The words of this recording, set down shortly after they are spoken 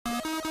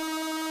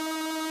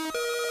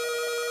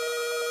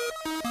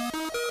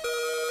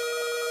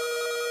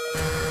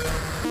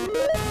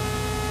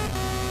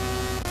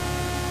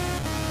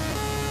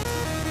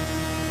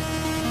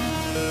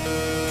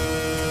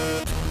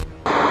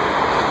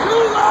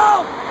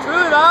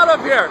hanging out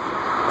up here.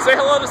 Say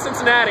hello to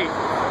Cincinnati.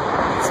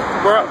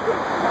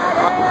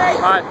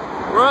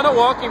 We're on a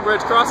walking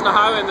bridge crossing the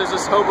highway and there's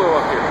this hobo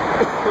up here.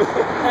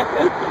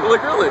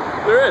 Like really,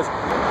 there is.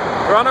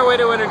 We're on our way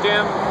to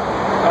WinterJam.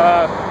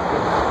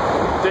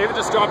 David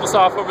just dropped us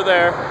off over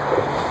there.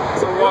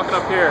 So we're walking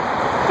up here.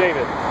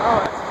 David.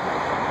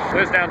 Oh,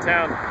 there's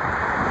downtown. Oh,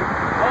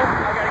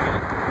 I gotta get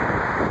it.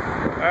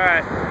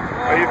 Alright.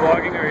 Are you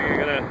vlogging or are you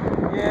gonna...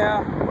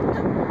 Yeah.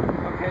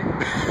 Okay.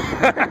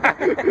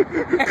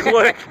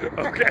 Click.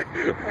 Okay.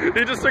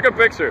 He just took a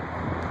picture.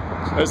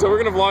 Alright, so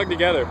we're gonna vlog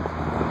together.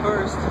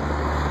 First.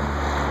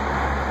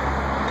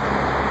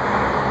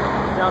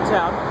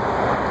 Downtown.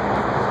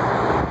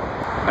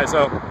 Alright,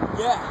 so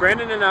yeah.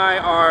 Brandon and I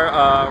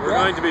are we're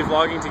going to be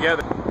vlogging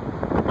together.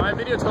 My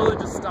video totally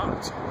just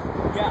stopped.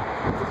 Yeah.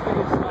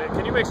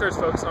 Can you make sure it's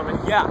focused on me?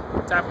 Yeah.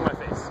 Tap on my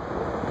face.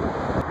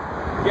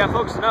 Yeah,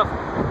 focused enough.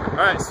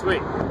 Alright,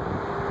 sweet.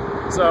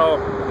 So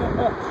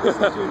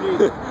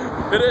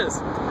it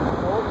is.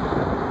 Cold?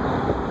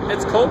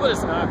 It's cold, but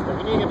it's not.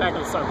 We need to get back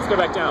in the sun. Let's go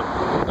back down.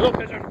 Hello,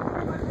 pigeon.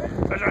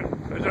 Pigeon.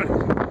 Pigeon.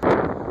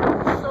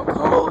 It's so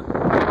cold.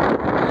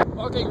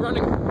 Okay,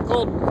 running.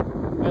 Cold.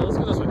 Hey, let's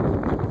go this way.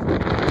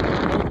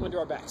 We'll into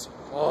our backs.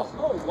 Oh.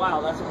 Oh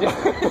wow, that's a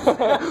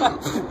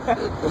difference.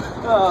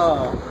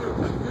 Oh.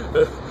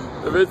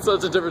 It made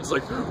such a difference.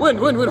 Like wind,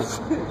 wind, wind.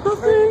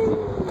 Nothing.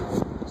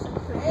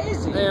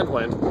 Crazy. And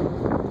wind.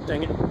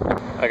 Dang it.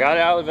 I got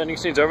out of the vending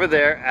machines over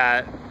there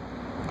at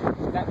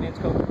Batman's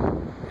Cove.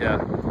 Yeah.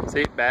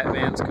 See,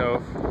 Batman's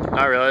Cove.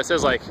 Not really. It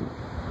says like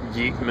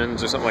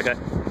Yeatman's or something like that.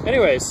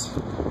 Anyways,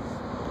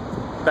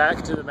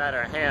 back to the matter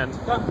at hand.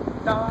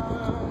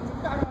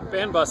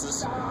 Band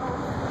buses.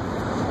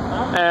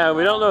 And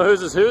we don't know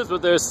whose is whose,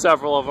 but there's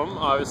several of them,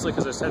 obviously,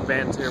 because there's 10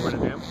 bands here in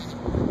WinterJam.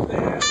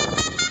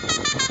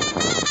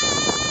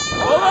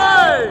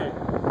 Olé!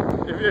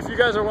 If you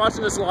guys are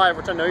watching this live,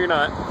 which I know you're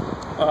not,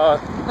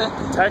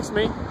 text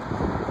me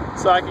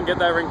so I can get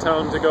that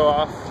ringtone to go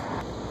off.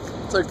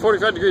 It's like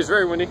 45 degrees,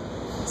 very windy.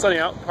 Sunny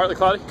out, partly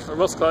cloudy, or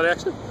mostly cloudy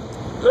actually.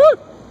 Woo!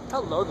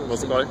 Hello, those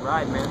mostly things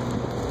cloudy. ride, man.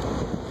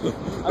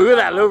 Look at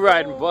that low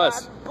riding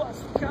bus.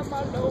 Come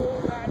on,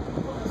 low riding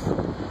bus.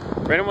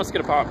 Brandon wants to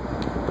get a pop.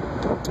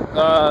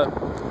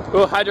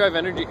 Oh, high drive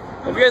energy.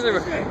 Have you guys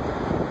ever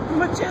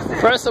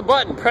press a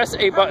button? Press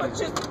a button.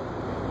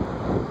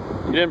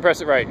 You didn't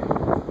press it right.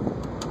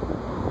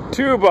 $2.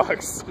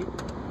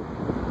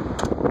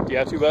 Do you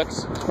have $2?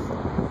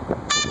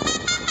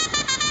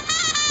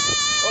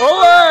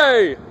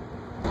 Olé!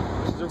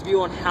 This is a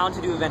review on how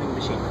to do a vending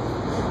machine.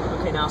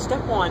 Okay, now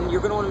step one,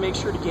 you're going to want to make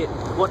sure to get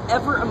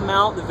whatever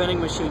amount the vending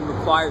machine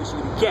requires you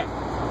to get.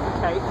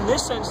 Okay, in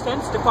this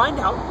instance, to find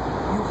out,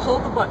 you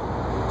hold the button.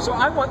 So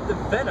I want the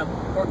Venom,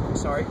 or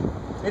sorry,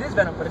 it is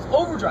Venom, but it's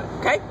overdrive,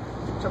 okay?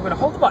 So I'm going to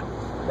hold the button,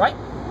 right?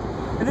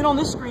 And then on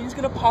this screen, it's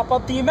going to pop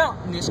up the amount.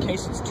 In this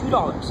case, it's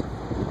 $2.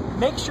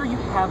 Make sure you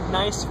have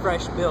nice,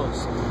 fresh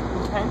bills,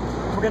 okay?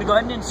 We're going to go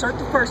ahead and insert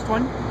the first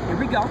one. Here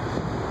we go.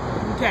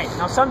 Okay,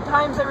 now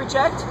sometimes they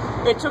reject.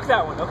 It took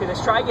that one. Okay,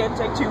 let's try again.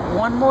 Take two.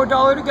 One more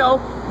dollar to go.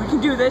 We can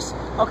do this.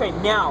 Okay,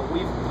 now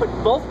we've put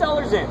both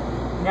dollars in.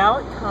 Now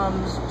it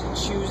comes to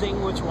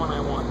choosing which one I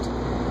want.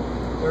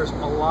 There's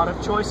a lot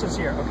of choices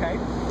here, okay?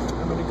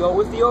 I'm going to go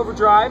with the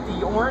overdrive,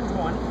 the orange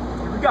one.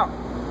 Here we go.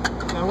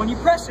 Now when you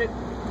press it,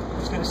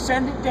 it's going to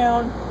send it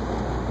down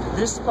to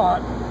this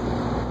spot.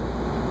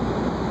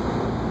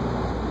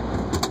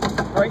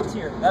 Right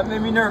here. That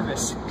made me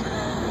nervous.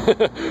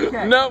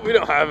 Okay. No, we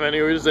don't have any.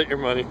 We just ate your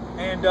money.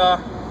 And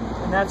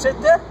that's it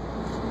there.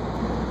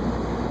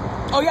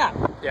 Oh yeah.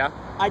 Yeah.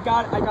 I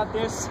got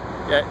this.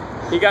 Yeah.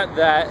 He got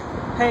that.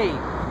 Hey.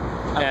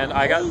 And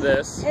I got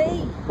this.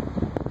 Hey.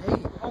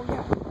 Oh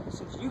yeah.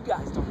 Since you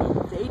guys don't know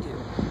what they do,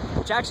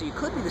 which actually it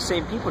could be the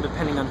same people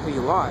depending on who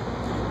you are.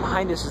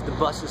 Behind us is the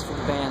buses for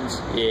the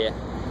bands. Yeah.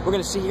 We're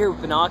gonna sit here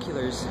with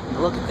binoculars and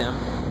look at them.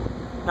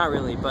 Not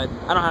really, but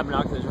I don't have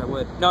binoculars. Or I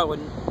would. No, I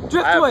wouldn't.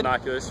 Driftwood. I have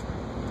binoculars.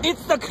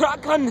 It's the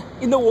Kraken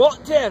in the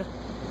water.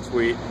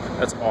 Sweet.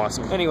 That's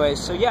awesome. Anyways,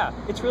 so yeah,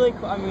 it's really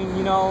cool. I mean,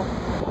 you know.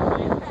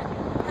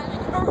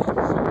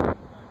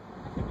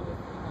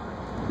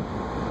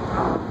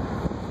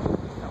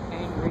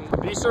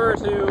 Be sure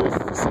to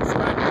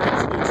subscribe to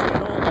this new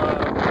channel.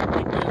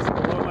 Link is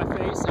below my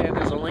face, and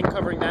there's a link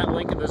covering that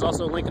link, and there's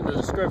also a link in the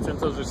description.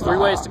 So there's 3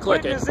 ways to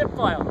click it. Zip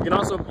file.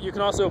 You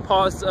can also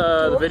pause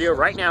the video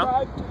right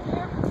now.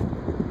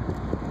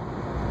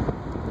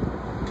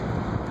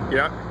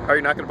 Yeah. Are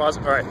you not going to pause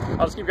it? All right.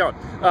 I'll just keep going.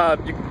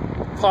 You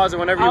can pause it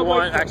whenever you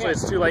want. Actually,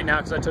 it's too late now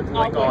because I took the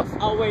link off.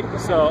 I'll wait.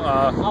 So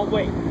I'll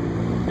wait.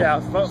 Yeah.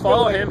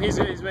 Follow him. He's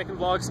making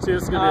vlogs too.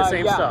 It's gonna be the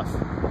same stuff.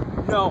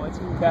 No, it's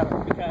gonna be better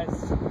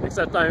because.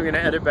 Except I'm gonna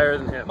edit better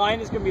than him. Mine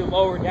is gonna be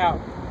lower down,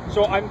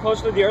 so I'm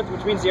closer to the Earth,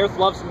 which means the Earth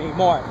loves me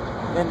more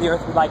than the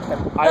Earth would like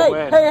him. I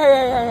win.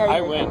 Hey! I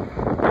win.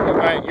 All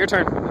right, your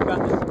turn. You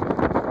got this.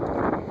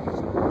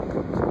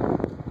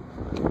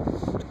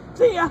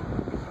 See ya.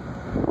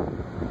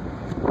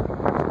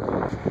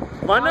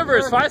 My number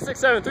is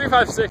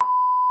 567-356.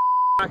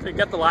 not gonna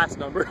get the last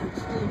number.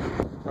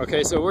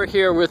 Okay, so we're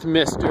here with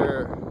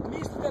Mr.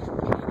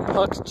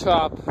 Puck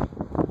Chop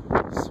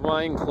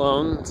Swine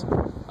Clones.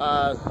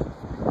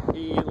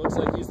 He looks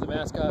like he's the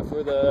mascot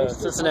for the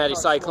Cincinnati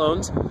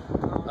Cyclones.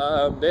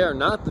 They are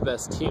not the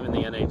best team in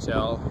the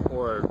NHL,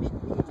 or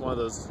one of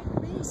those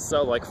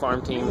like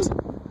farm teams.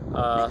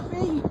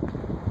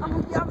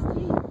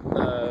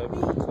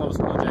 Columbus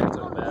Blue Jackets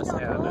are the best,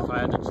 and if I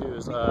had to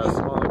choose a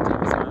smaller team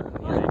that's not in the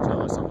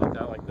NHL or something like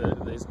that, like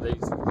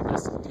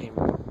this team,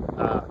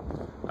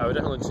 I would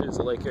definitely choose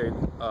the Lake Erie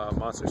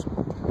Monsters.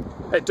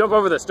 Hey, jump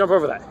over this, jump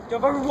over that.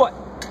 Jump over what?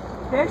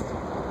 This?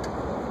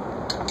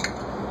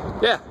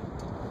 Yeah.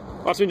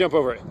 Watch me jump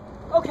over it.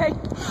 Okay.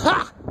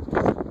 Ha!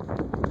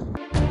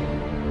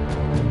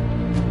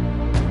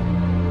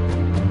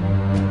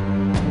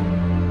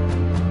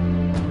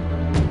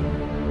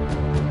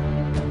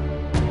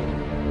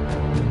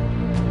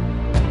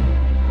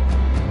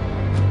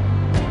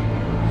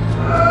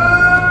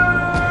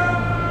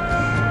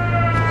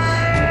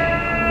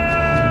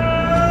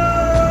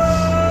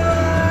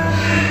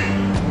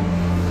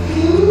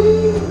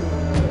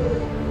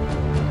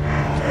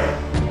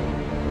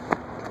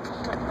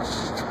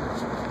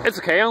 It's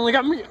okay, I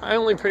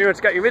only pretty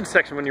much got your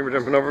midsection when you were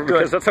jumping over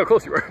because that's how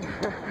close you were.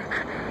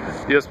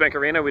 US Bank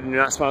Arena, we do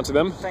not sponsor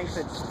them. Thanks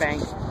to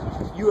Spank.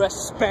 US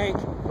Spank.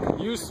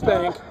 You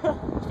Spank.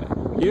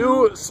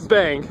 You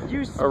Spank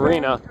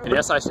Arena. And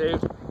yes, I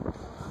shaved.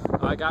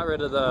 I got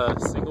rid of the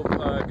single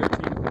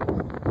goatee.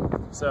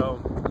 So,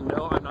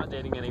 no, I'm not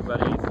dating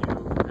anybody if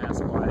you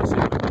ask why I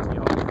shaved my goatee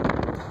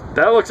off.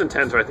 That looks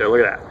intense right there, look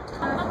at that.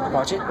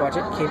 Watch it,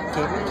 keep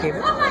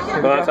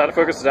it. No, it's out of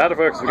focus, we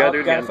gotta do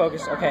it again.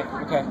 Focus, okay.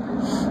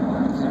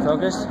 Is it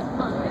focused?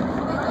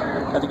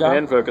 Got to go?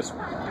 And focus.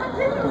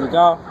 Here we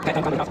go.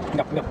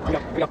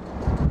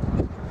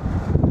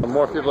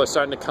 More people are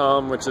starting to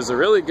come, which is a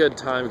really good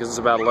time because it's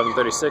about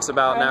 11:36,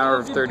 about an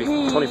hour,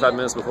 25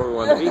 minutes before we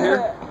wanted to be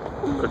here,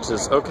 which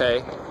is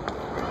okay.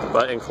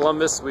 But in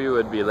Columbus, we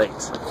would be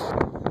late. So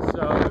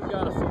we've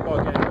got a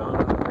football game going on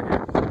over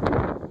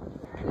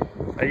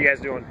here. How you guys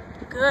doing?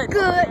 Good.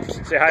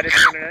 Say hi to the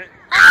internet.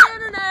 Hi,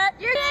 internet.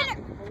 You're in.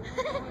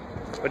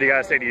 What do you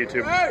guys say to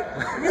YouTube?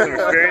 Some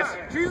experience?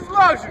 Jesus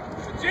loves you.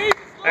 Jesus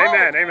loves you.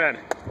 Amen, amen.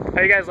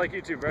 How you guys like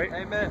YouTube, right?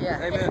 Amen.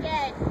 Yeah. Amen.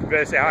 You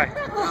guys say hi.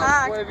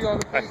 Hi.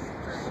 Hi.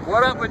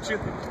 What up with you?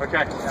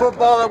 Okay.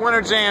 Football at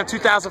WinterJam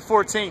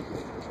 2014.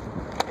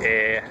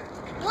 Yeah.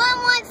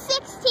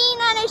 1116,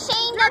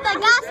 unashamed of the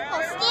gospel,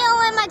 still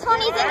in my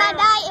 20s and I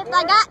die if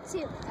I got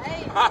to.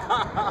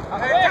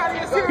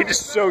 He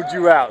just showed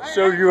you out.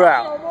 Showed you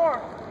out.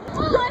 What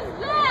was that?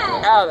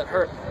 Ow, that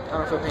hurt. I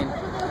don't feel pain.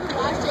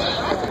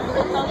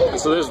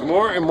 So there's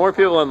more and more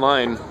people in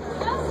line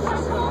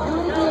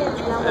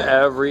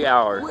every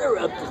hour. We're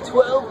up to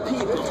 12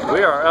 people.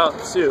 We are up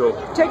to.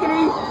 Take it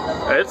easy.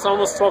 It's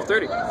almost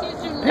 12:30,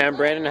 and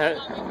Brandon had.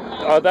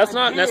 That's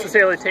not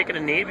necessarily taking a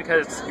knee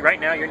because right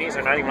now your knees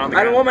are not even on the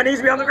ground. I don't want my knees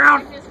to be on the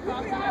ground.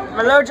 I'm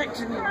allergic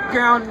to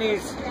ground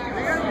knees.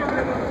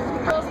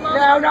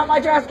 No, not my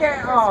trash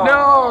can. Oh. No.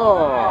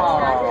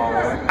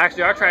 Oh.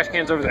 Actually, our trash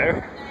can's over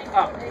there.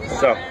 Oh.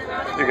 So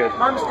you're good.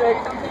 My mistake.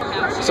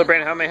 So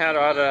Brandon, how many have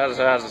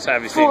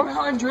you seen?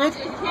 400.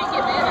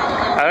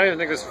 I don't even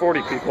think there's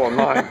 40 people in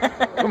line.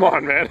 Come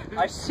on, man.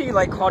 I see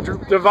like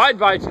quadruple. Divide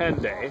by 10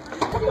 day.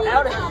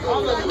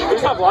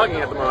 It's not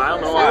vlogging at the moment. I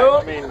don't know why.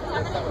 I mean,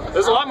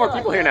 there's a lot more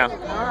people here now.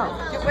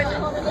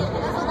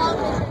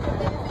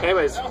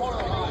 Anyways,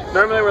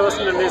 normally we're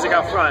listening to music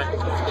out front,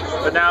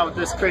 but now with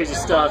this crazy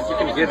stuff, you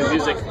can hear the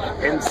music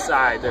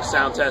inside. They're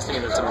sound testing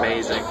and it's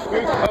amazing.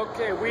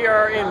 Okay, we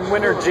are in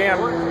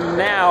WinterJam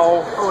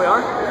now. Oh, we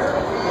are?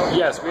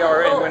 Yes, we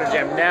are in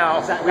WinterJam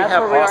now. We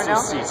have awesome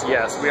seats.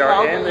 Yes, we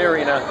are in the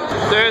arena.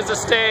 There's the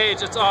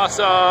stage. It's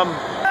awesome.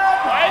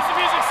 Why is the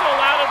music so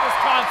loud at this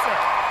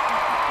concert?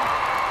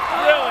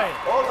 Really?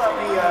 Hola,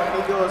 mi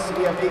amigos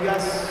y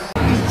amigas.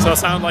 So it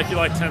sounded like you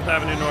like 10th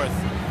Avenue North.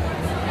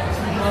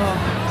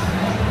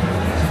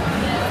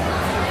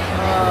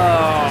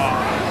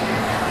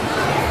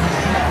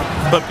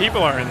 But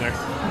people are in there.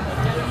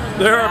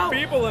 There are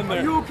people in there.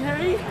 Are you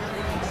okay?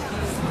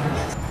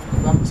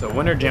 So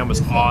WinterJam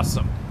was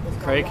awesome.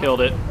 Craig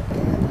killed it.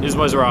 These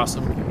boys were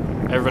awesome.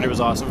 Everybody was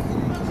awesome.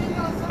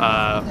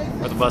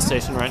 We're at the bus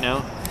station right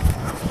now.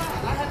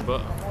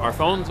 But my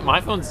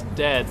phone's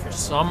dead for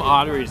some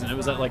odd reason. It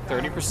was at like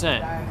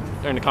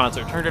 30% during the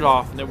concert. Turned it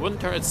off and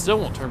it still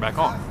won't turn back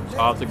on. So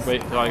I'll have to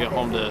wait until I get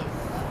home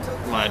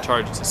when I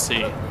charge it to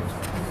see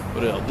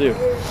what it'll do.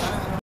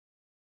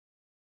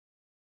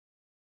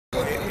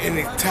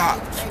 Any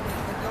tops?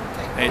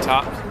 Any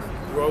tops?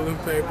 Rolling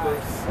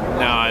papers.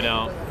 No, I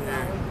don't.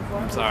 Yeah.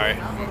 I'm sorry.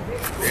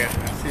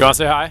 Yeah. You wanna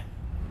say hi?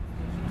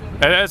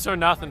 Hey, that's or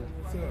nothing.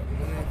 What's up?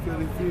 Man,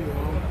 Philly Phil,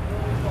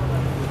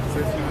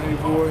 Cincinnati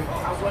boy.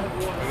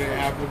 And then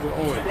apples and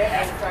orange.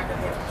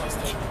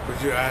 But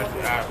you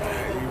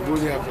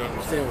really have to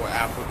understand what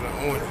apples and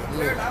oranges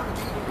mean.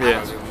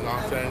 Yeah.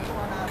 Los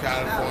Angeles,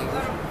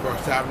 California,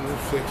 First Avenue,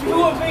 6th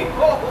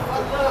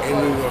in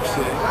New York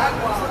City.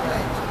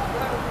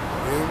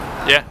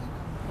 Yeah.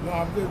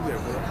 I've lived there,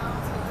 bro.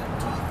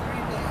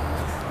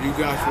 You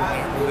guys will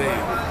not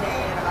believe.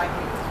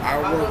 I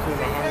work on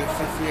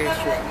 168th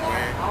Street,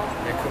 man,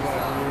 at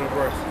Columbia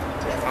University.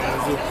 I'm a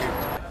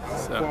zookeeper. I'm a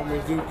former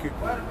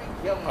zookeeper.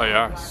 Oh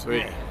yeah,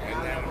 sweet. And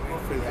now I'm in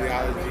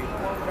physiology.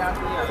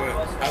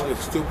 But I was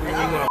stupid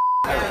enough.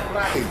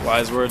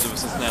 Wise words of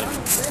Cincinnati.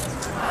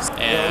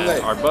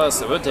 And our bus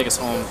that would take us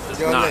home is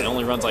not. It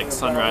only runs like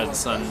sunrise and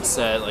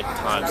sunset, like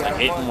times like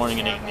 8 in the morning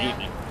and 8 in the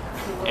evening.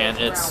 And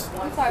it's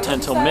 10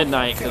 till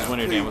midnight because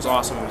WinterJam was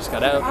awesome. We just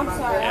got out,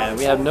 and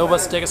we have no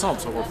bus to take us home,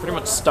 so we're pretty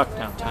much stuck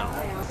downtown.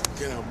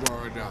 Can I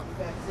borrow $1? I'm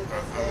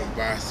gonna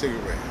buy a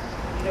cigarette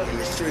in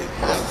the street.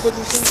 Put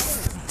this in.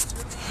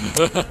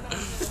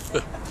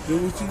 Do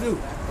what you do,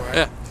 right?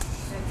 Yeah.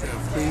 Can I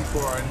please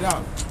borrow $1? The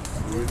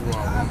reason why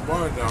I want to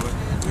borrow $1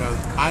 because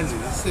I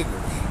need a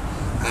cigarette.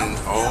 And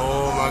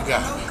oh my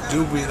God,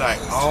 you'll be like,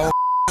 oh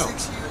no.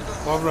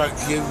 Why would I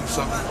give you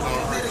something that's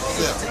gonna hurt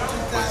yourself?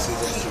 But see,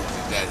 that's what your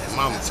daddy and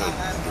mama told you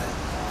to do.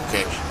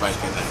 Okay, back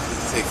in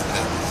 1996,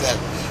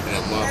 97, and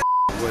that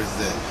motherfucker, what is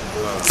that?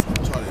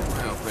 Charlie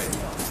Brown face.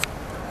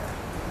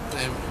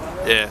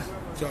 Yeah.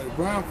 Charlie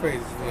Brown face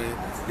is when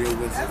they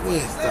went to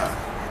Wingstop.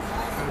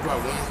 Talk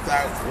about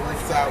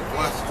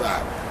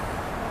Wingstop.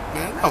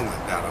 Man, I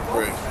went down a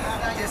break.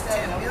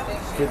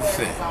 50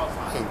 cents.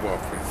 I can borrow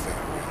 50 cents.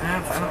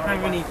 I don't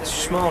have any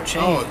small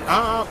change.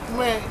 Oh,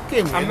 man,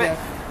 give me that.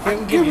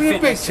 Give me the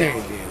big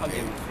change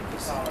then.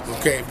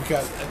 Okay,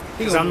 because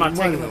I'm not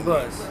taking the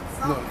bus.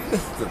 No,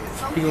 listen,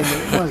 he gonna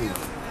make money.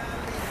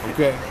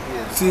 Okay?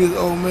 See this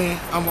old man?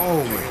 I'm an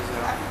old man.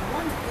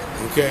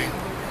 Okay?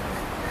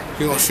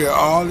 He gonna share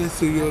all this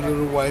to your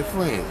little white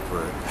friends,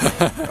 bro.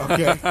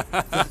 Okay? That's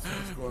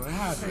what's gonna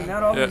happen.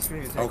 Not all these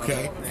friends.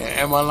 Okay?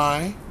 Am I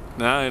lying?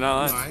 No, you're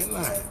not No, lying. I ain't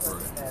lying, bro.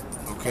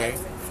 Okay?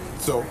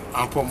 So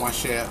I'm putting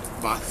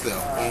myself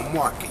on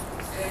market.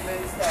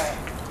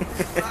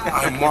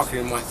 I'm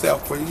marketing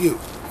myself for you.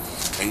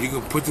 And you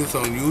can put this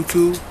on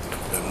YouTube,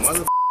 and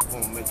motherfucker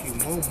gonna make you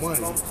more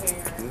money than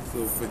this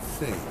little 50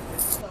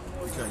 cents.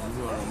 Because you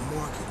know how to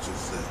market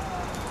yourself.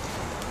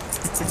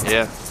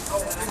 Yeah.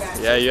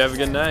 Yeah, you have a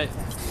good night.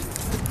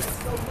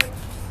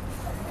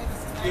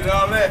 You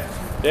know that?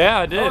 Yeah,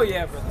 I did. Oh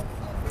yeah, brother.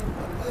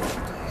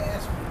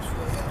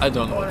 I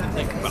don't know what to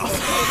think about.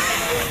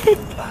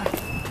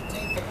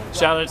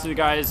 Shout out to the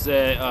guys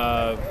that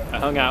I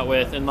hung out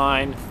with in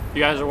line. If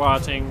you guys are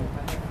watching,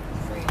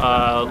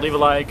 leave a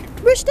like.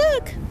 We're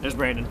stuck. There's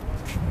Brandon.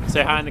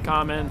 Say hi in the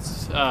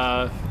comments.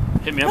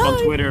 Hit me up on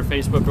Twitter or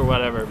Facebook or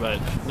whatever, but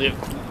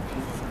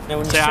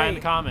say hi in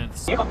the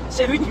comments. Ole!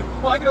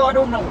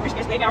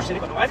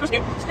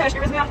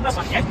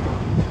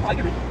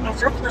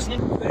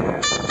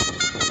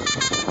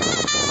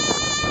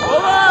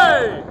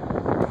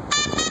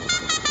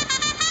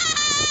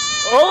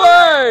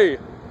 Ole!